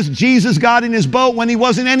 Because Jesus got in his boat when he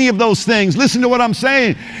wasn't any of those things. Listen to what I'm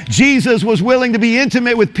saying. Jesus was willing to be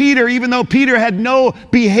intimate with Peter, even though Peter had no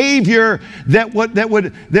behavior that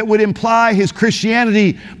would imply his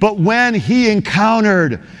Christianity. But when he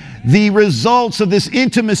encountered the results of this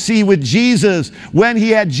intimacy with Jesus, when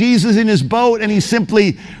he had Jesus in his boat and he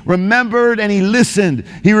simply remembered and he listened.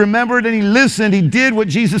 He remembered and he listened. He did what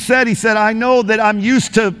Jesus said. He said, I know that I'm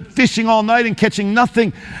used to fishing all night and catching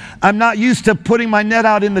nothing. I'm not used to putting my net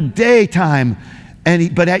out in the daytime.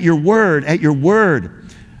 But at your word,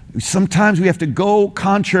 sometimes we have to go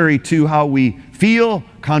contrary to how we feel,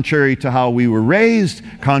 contrary to how we were raised,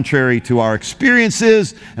 contrary to our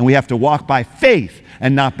experiences, and we have to walk by faith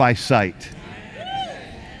and not by sight.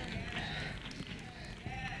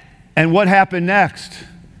 And what happened next?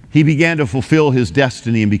 He began to fulfill his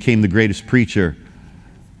destiny and became the greatest preacher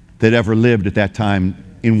that ever lived at that time.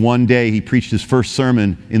 In one day, he preached his first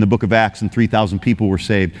sermon in the book of Acts, and 3,000 people were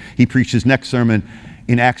saved. He preached his next sermon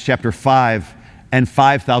in Acts chapter 5, and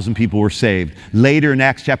 5,000 people were saved. Later in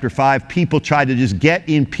Acts chapter 5, people tried to just get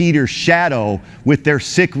in Peter's shadow with their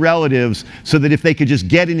sick relatives so that if they could just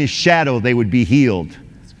get in his shadow, they would be healed.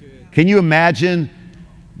 Can you imagine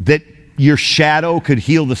that your shadow could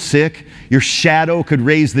heal the sick? Your shadow could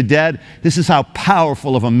raise the dead? This is how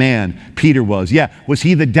powerful of a man Peter was. Yeah. Was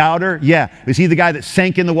he the doubter? Yeah. Is he the guy that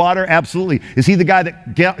sank in the water? Absolutely. Is he the guy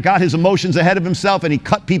that got his emotions ahead of himself and he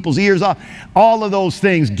cut people's ears off? All of those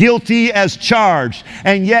things. Guilty as charged.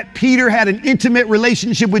 And yet Peter had an intimate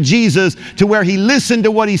relationship with Jesus to where he listened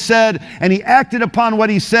to what he said and he acted upon what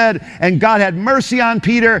he said, and God had mercy on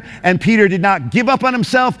Peter, and Peter did not give up on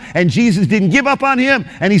himself, and Jesus didn't give up on him,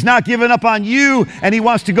 and he's not giving up on you, and he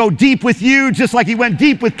wants to go deep with you just like he went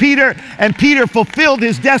deep with Peter, and Peter fulfilled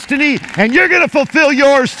his destiny, and you're going to fulfill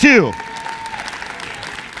yours too.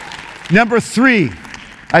 Number 3,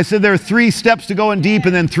 I said there are 3 steps to going deep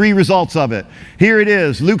and then 3 results of it. Here it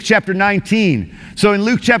is, Luke chapter 19. So in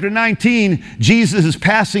Luke chapter 19, Jesus is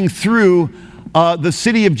passing through the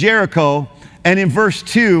city of Jericho, and in verse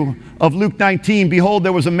 2 of Luke 19, behold,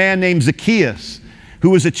 there was a man named Zacchaeus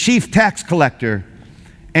who was a chief tax collector,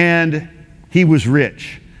 and he was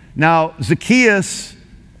rich. Now, Zacchaeus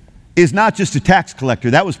is not just a tax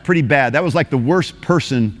collector. That was pretty bad. That was like the worst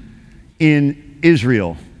person in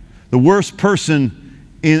Israel. The worst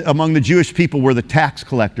person among the Jewish people were the tax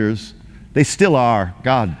collectors. They still are.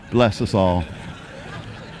 God bless us all.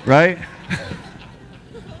 Right?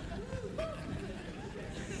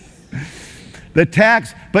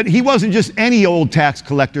 But he wasn't just any old tax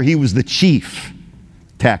collector. He was the chief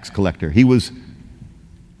tax collector. He was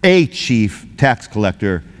a chief tax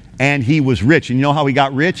collector, and he was rich. And you know how he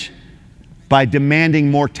got rich? By demanding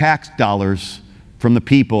more tax dollars from the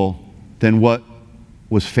people than what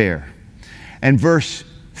was fair. And verse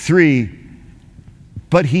 3,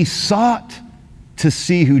 but he sought to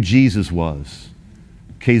see who Jesus was.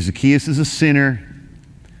 Okay, Zacchaeus is a sinner.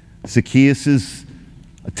 Zacchaeus is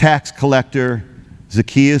a tax collector.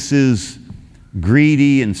 Zacchaeus is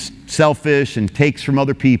greedy and selfish and takes from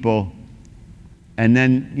other people. And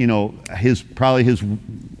then, his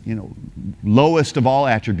lowest of all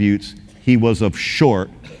attributes, he was of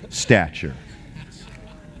short stature.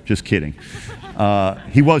 Just kidding.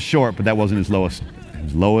 He was short, but that wasn't his lowest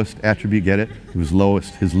attribute. Get it? It was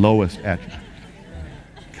his lowest attribute.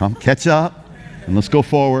 Come, catch up, and let's go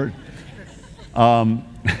forward. I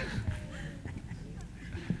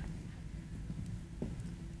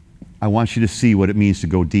want you to see what it means to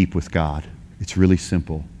go deep with God. It's really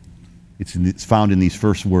simple. It's found in these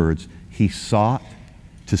first words. He sought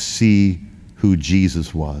to see who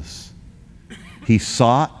Jesus was. He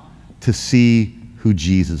sought to see who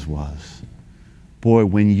Jesus was. Boy,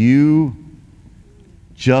 when you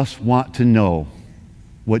just want to know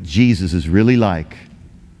what Jesus is really like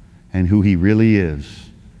and who he really is,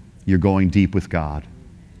 you're going deep with God.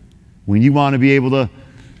 When you want to be able to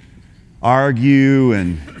argue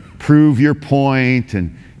and prove your point,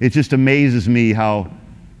 and it just amazes me how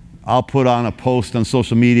I'll put on a post on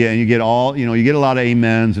social media and you get you get a lot of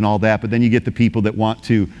amens and all that, but then you get the people that want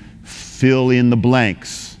to fill in the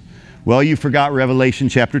blanks. Well, you forgot Revelation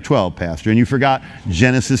chapter 12, Pastor, and you forgot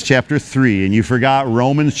Genesis chapter 3, and you forgot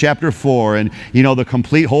Romans chapter 4, and the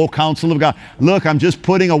complete whole counsel of God. Look, I'm just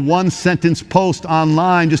putting a one-sentence post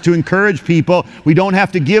online just to encourage people. We don't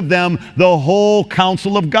have to give them the whole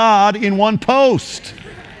counsel of God in one post.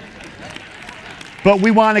 But we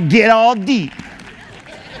want to get all deep.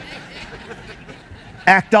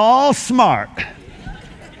 Act all smart.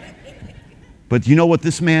 But you know what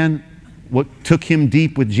what took him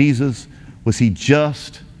deep with Jesus was he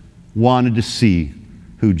just wanted to see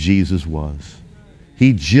who Jesus was.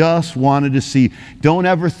 He just wanted to see. Don't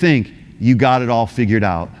ever think you got it all figured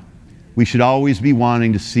out. We should always be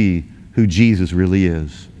wanting to see who Jesus really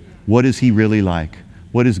is. What is he really like?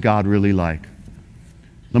 What is God really like?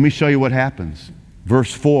 Let me show you what happens.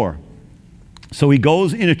 Verse 4. So he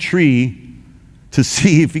goes in a tree to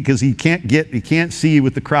see because he can't see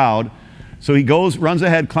with the crowd. So he runs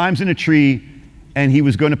ahead, climbs in a tree, and he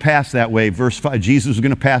was going to pass that way. Verse 5, Jesus was going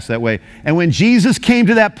to pass that way. And when Jesus came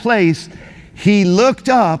to that place, he looked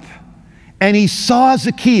up and he saw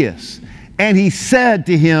Zacchaeus. And he said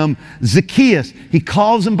to him, Zacchaeus, he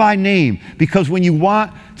calls him by name, because when you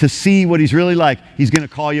want to see what he's really like, he's going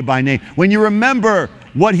to call you by name. When you remember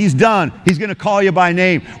what he's done, he's going to call you by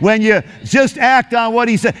name. When you just act on what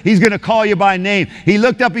he said, he's going to call you by name. He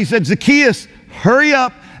looked up, he said, Zacchaeus, hurry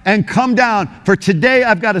up and come down, for today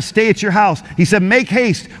I've got to stay at your house. He said, make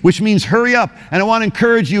haste, which means hurry up. And I want to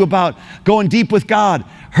encourage you about going deep with God.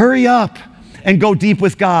 Hurry up and go deep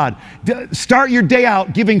with God. Start your day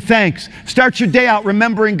out giving thanks. Start your day out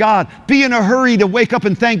remembering God. Be in a hurry to wake up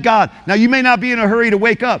and thank God. Now, you may not be in a hurry to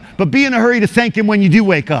wake up, but be in a hurry to thank him when you do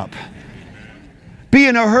wake up. Be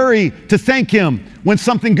in a hurry to thank him when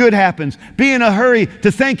something good happens. Be in a hurry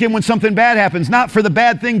to thank him when something bad happens. Not for the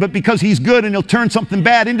bad thing, but because he's good and he'll turn something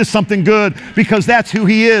bad into something good, because that's who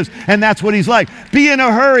he is and that's what he's like. Be in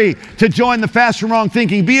a hurry to join the fast from wrong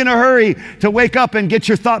thinking. Be in a hurry to wake up and get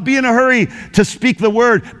your thought. Be in a hurry to speak the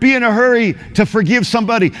word. Be in a hurry to forgive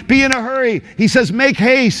somebody. Be in a hurry. He says, make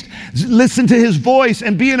haste. Listen to his voice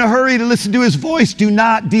and be in a hurry to listen to his voice. Do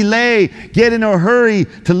not delay. Get in a hurry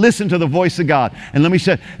to listen to the voice of God. And let me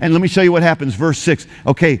show you what happens. Verse 6.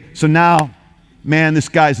 Okay, so now, man, this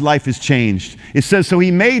guy's life has changed. It says, so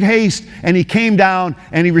he made haste and he came down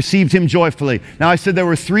and he received him joyfully. Now, I said there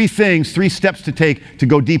were three steps to take to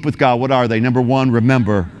go deep with God. What are they? Number one,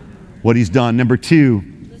 remember what he's done. Number two,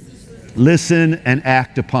 listen and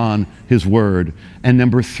act upon his word. And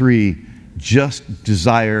number three, just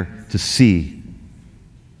desire to see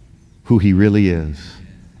who he really is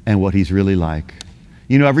and what he's really like.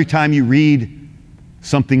 Every time you read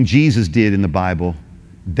something Jesus did in the Bible,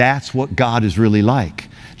 that's what God is really like.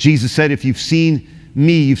 Jesus said, if you've seen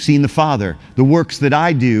me, you've seen the Father. The works that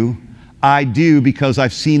I do because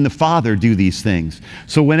I've seen the Father do these things.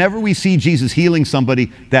 So whenever we see Jesus healing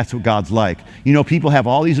somebody, that's what God's like. People have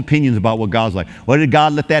all these opinions about what God's like. Why did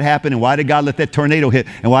God let that happen? And why did God let that tornado hit?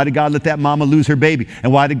 And why did God let that mama lose her baby?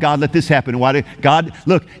 And why did God let this happen? And why did God...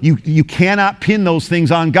 Look, you cannot pin those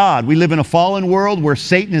things on God. We live in a fallen world where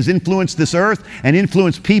Satan has influenced this earth and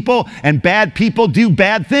influenced people, and bad people do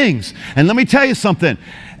bad things. And let me tell you something.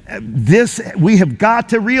 We have got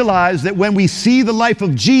to realize that when we see the life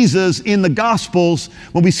of Jesus in the Gospels,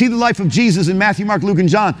 when we see the life of Jesus in Matthew, Mark, Luke, and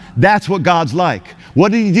John, that's what God's like.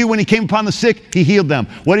 What did he do when he came upon the sick? He healed them.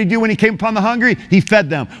 What did he do when he came upon the hungry? He fed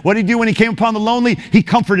them. What did he do when he came upon the lonely? He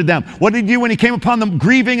comforted them. What did he do when he came upon the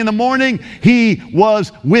grieving in the morning? He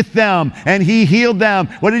was with them and he healed them.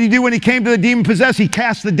 What did he do when he came to the demon-possessed? He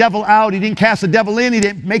cast the devil out. He didn't cast the devil in. He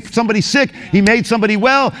didn't make somebody sick. He made somebody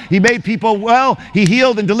well. He made people well. He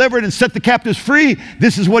healed and delivered and set the captives free.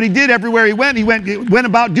 This is what he did everywhere he went. He went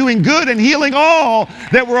about doing good and healing all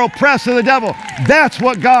that were oppressed of the devil. That's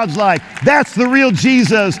what God's like. That's the real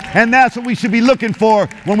Jesus, and that's what we should be looking for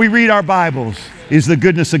when we read our Bibles, is the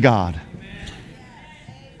goodness of God.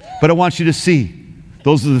 But I want you to see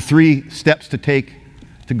Those are the 3 steps to take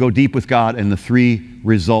to go deep with God and the 3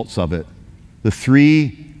 results of it. The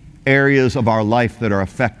 3 areas of our life that are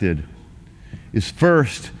affected is,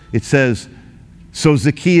 first, it says, so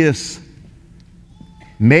Zacchaeus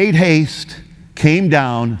made haste, came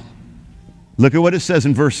down. Look at what it says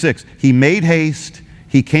in verse 6. He made haste,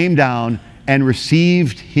 he came down, and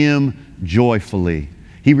received him joyfully.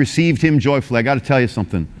 He received him joyfully. I got to tell you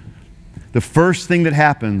something. The first thing that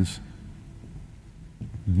happens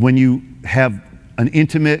when you have an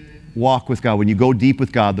intimate walk with God, when you go deep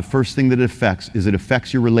with God, the first thing that it affects is it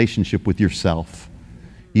affects your relationship with yourself.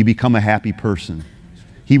 You become a happy person.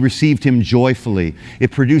 He received him joyfully.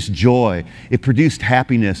 It produced joy. It produced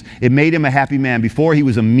happiness. It made him a happy man. Before, he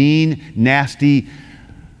was a mean, nasty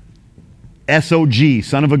SOG,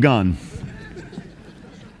 son of a gun.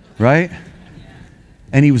 Right?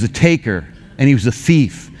 And he was a taker, and he was a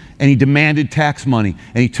thief, and he demanded tax money,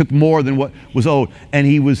 and he took more than what was owed. And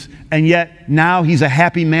yet now he's a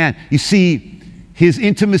happy man. You see, his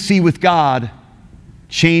intimacy with God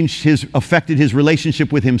affected his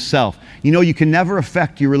relationship with himself. You know, you can never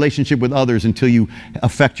affect your relationship with others until you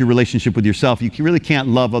affect your relationship with yourself. You really can't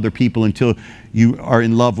love other people until you are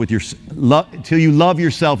in love with until you love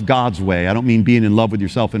yourself God's way. I don't mean being in love with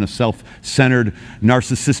yourself in a self-centered,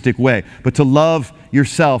 narcissistic way, but to love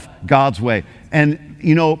yourself God's way. And,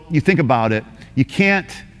 you know, you think about it, you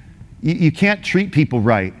can't treat people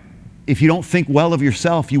right. If you don't think well of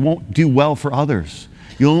yourself, you won't do well for others.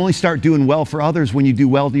 You'll only start doing well for others when you do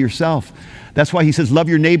well to yourself. That's why he says, love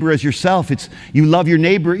your neighbor as yourself. You love your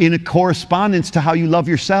neighbor in a correspondence to how you love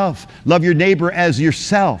yourself. Love your neighbor as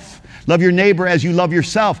yourself. Love your neighbor as you love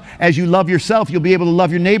yourself. As you love yourself, you'll be able to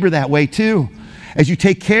love your neighbor that way too. As you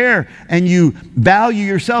take care and you value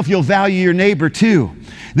yourself, you'll value your neighbor too.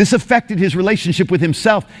 This affected his relationship with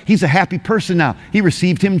himself. He's a happy person now. He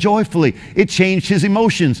received him joyfully. It changed his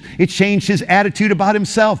emotions. It changed his attitude about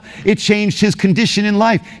himself. It changed his condition in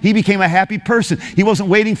life. He became a happy person. He wasn't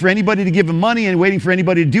waiting for anybody to give him money and waiting for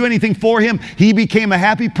anybody to do anything for him. He became a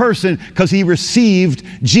happy person because he received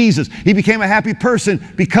Jesus. He became a happy person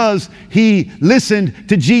because he listened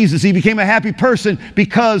to Jesus. He became a happy person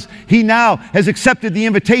because he now has accepted the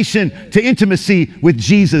invitation to intimacy with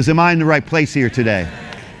Jesus. Am I in the right place here today?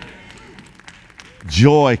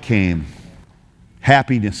 Joy came,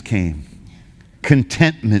 happiness came,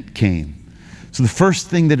 contentment came. So the first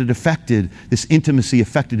thing that it affected, this intimacy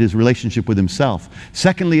affected his relationship with himself.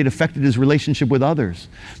 Secondly, it affected his relationship with others.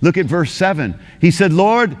 Look at verse 7. He said,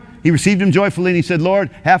 Lord, he received him joyfully, and he said,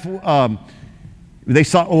 Lord,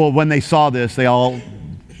 when they saw this, they all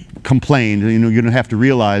complained. You know, you're going to have to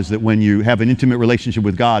realize that when you have an intimate relationship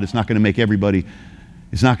with God, it's not going to make everybody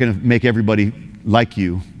like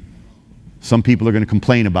you. Some people are going to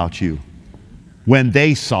complain about you when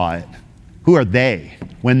they saw it. Who are they?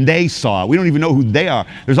 When they saw it. We don't even know who they are.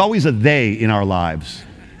 There's always a they in our lives.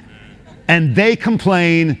 And they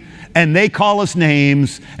complain, and they call us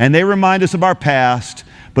names, and they remind us of our past.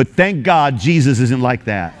 But thank God Jesus isn't like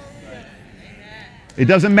that. It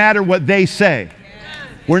doesn't matter what they say.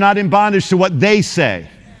 We're not in bondage to what they say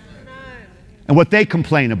and what they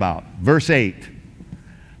complain about. Verse 8.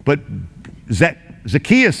 But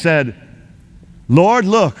Zacchaeus said, Lord,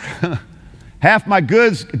 look, half my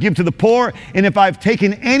goods give to the poor, and if I've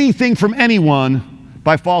taken anything from anyone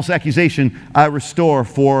by false accusation, I restore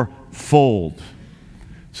fourfold.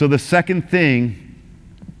 So the second thing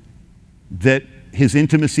that his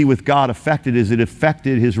intimacy with God affected is it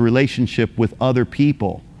affected his relationship with other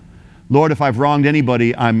people. Lord, if I've wronged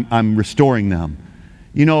anybody, I'm restoring them.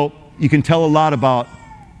 You know, you can tell a lot about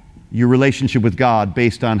your relationship with God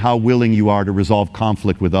based on how willing you are to resolve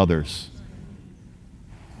conflict with others.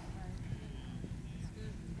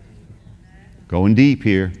 Going deep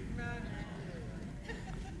here.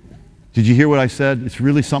 Did you hear what I said? It's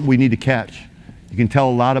really something we need to catch. You can tell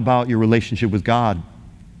a lot about your relationship with God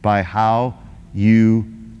by how you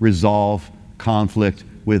resolve conflict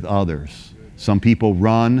with others. Some people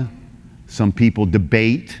run, some people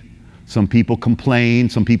debate, some people complain,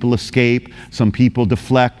 some people escape, some people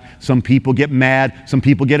deflect, some people get mad, some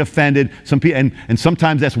people get offended, and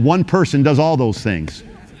sometimes that's one person does all those things.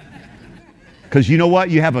 Because you know what?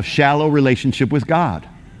 You have a shallow relationship with God.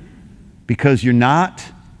 Because you're not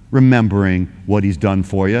remembering what He's done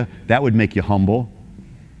for you. That would make you humble.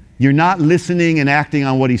 You're not listening and acting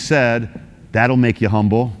on what He said. That'll make you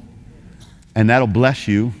humble. And that'll bless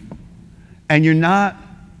you. And you're not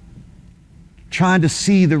trying to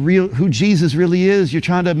see who Jesus really is. You're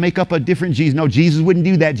trying to make up a different Jesus. No, Jesus wouldn't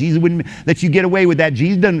do that. Jesus wouldn't let you get away with that.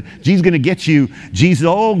 Jesus going to get you. Jesus,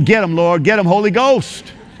 oh, get him, Lord. Get him, Holy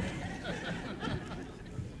Ghost.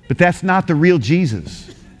 But that's not the real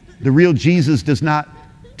Jesus. The real Jesus does not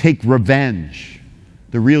take revenge.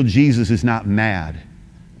 The real Jesus is not mad.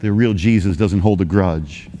 The real Jesus doesn't hold a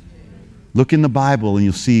grudge. Look in the Bible and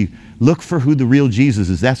you'll see, look for who the real Jesus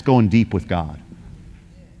is. That's going deep with God.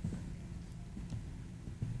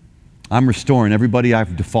 I'm restoring everybody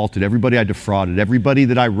I've defaulted, everybody I defrauded, everybody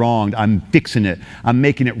that I wronged. I'm fixing it. I'm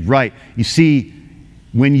making it right. You see,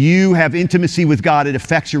 when you have intimacy with God, it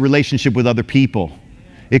affects your relationship with other people.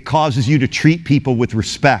 It causes you to treat people with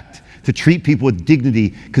respect, to treat people with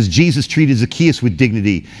dignity, because Jesus treated Zacchaeus with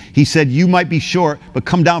dignity. He said, you might be short, but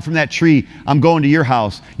come down from that tree. I'm going to your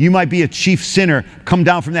house. You might be a chief sinner. Come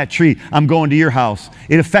down from that tree. I'm going to your house.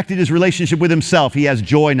 It affected his relationship with himself. He has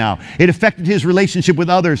joy now. It affected his relationship with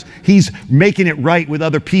others. He's making it right with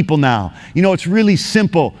other people now. You know, it's really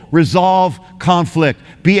simple. Resolve conflict.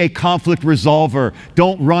 Be a conflict resolver.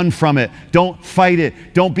 Don't run from it. Don't fight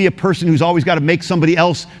it. Don't be a person who's always got to make somebody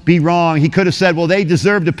else be wrong. He could have said, well, they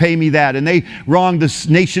deserve to pay me that, and they wronged the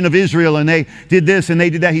nation of Israel, and they did this and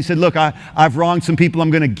they did that. He said, look, I've wronged some people.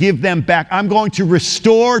 I'm going to give them back. I'm going to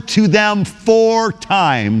restore to them 4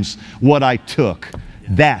 times what I took.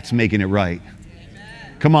 That's making it right.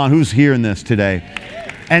 Come on, who's hearing this today?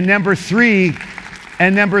 And number three,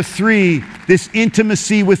 this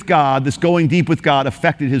intimacy with God, this going deep with God,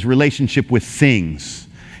 affected his relationship with things.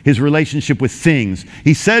 His relationship with things.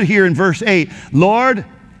 He said here in verse 8, Lord,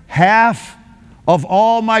 half of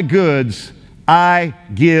all my goods I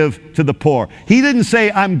give to the poor. He didn't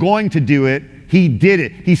say, I'm going to do it. He did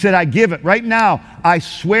it. He said, I give it. Right now, I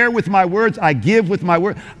swear with my words, I give with my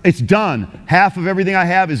word. It's done. Half of everything I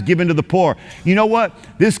have is given to the poor. You know what?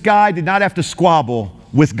 This guy did not have to squabble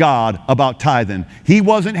with God about tithing. He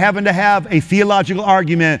wasn't having to have a theological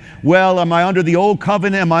argument. Well, am I under the old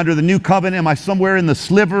covenant? Am I under the new covenant? Am I somewhere in the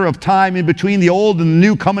sliver of time in between the old and the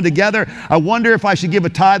new coming together? I wonder if I should give a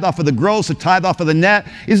tithe off of the gross, a tithe off of the net.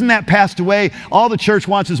 Isn't that passed away? All the church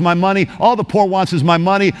wants is my money. All the poor wants is my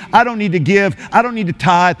money. I don't need to give. I don't need to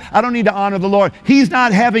tithe. I don't need to honor the Lord. He's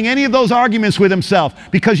not having any of those arguments with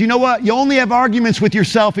himself, because you know what? You only have arguments with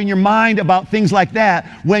yourself in your mind about things like that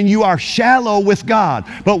when you are shallow with God.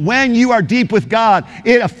 But when you are deep with God,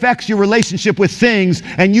 it affects your relationship with things,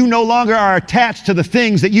 and you no longer are attached to the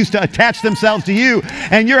things that used to attach themselves to you,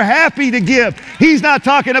 and you're happy to give. He's not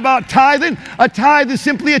talking about tithing. A tithe is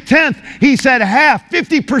simply a tenth. He said half,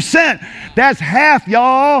 50%. That's half,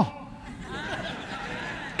 y'all.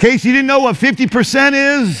 In case you didn't know what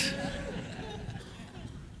 50% is,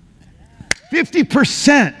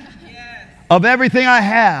 50% of everything I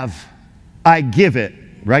have, I give it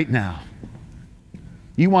right now.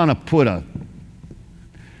 You want to put a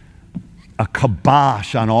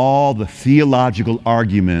kibosh on all the theological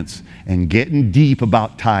arguments and getting deep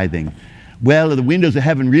about tithing. Well, are the windows of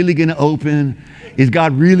heaven really going to open? Is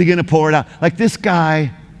God really going to pour it out? Like, this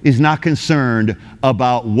guy is not concerned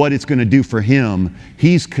about what it's going to do for him.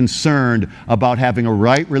 He's concerned about having a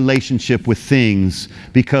right relationship with things,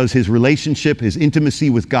 because his relationship, his intimacy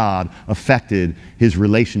with God affected his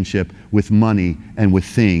relationship with money and with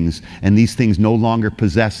things. And these things no longer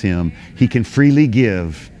possess him. He can freely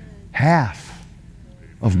give half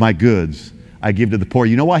of my goods I give to the poor.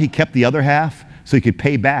 You know why he kept the other half? So he could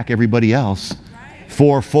pay back everybody else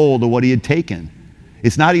fourfold of what he had taken.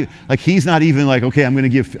 It's not even like, he's not even like, okay, I'm going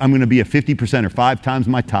to be a 50% or 5 times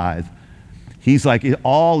my tithe. He's like, it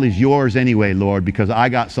all is yours anyway, Lord, because I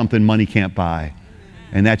got something money can't buy.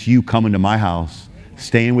 And that's you coming to my house,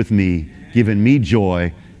 staying with me, giving me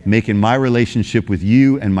joy, making my relationship with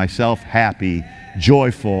you and myself happy,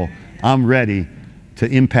 joyful. I'm ready to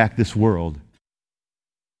impact this world.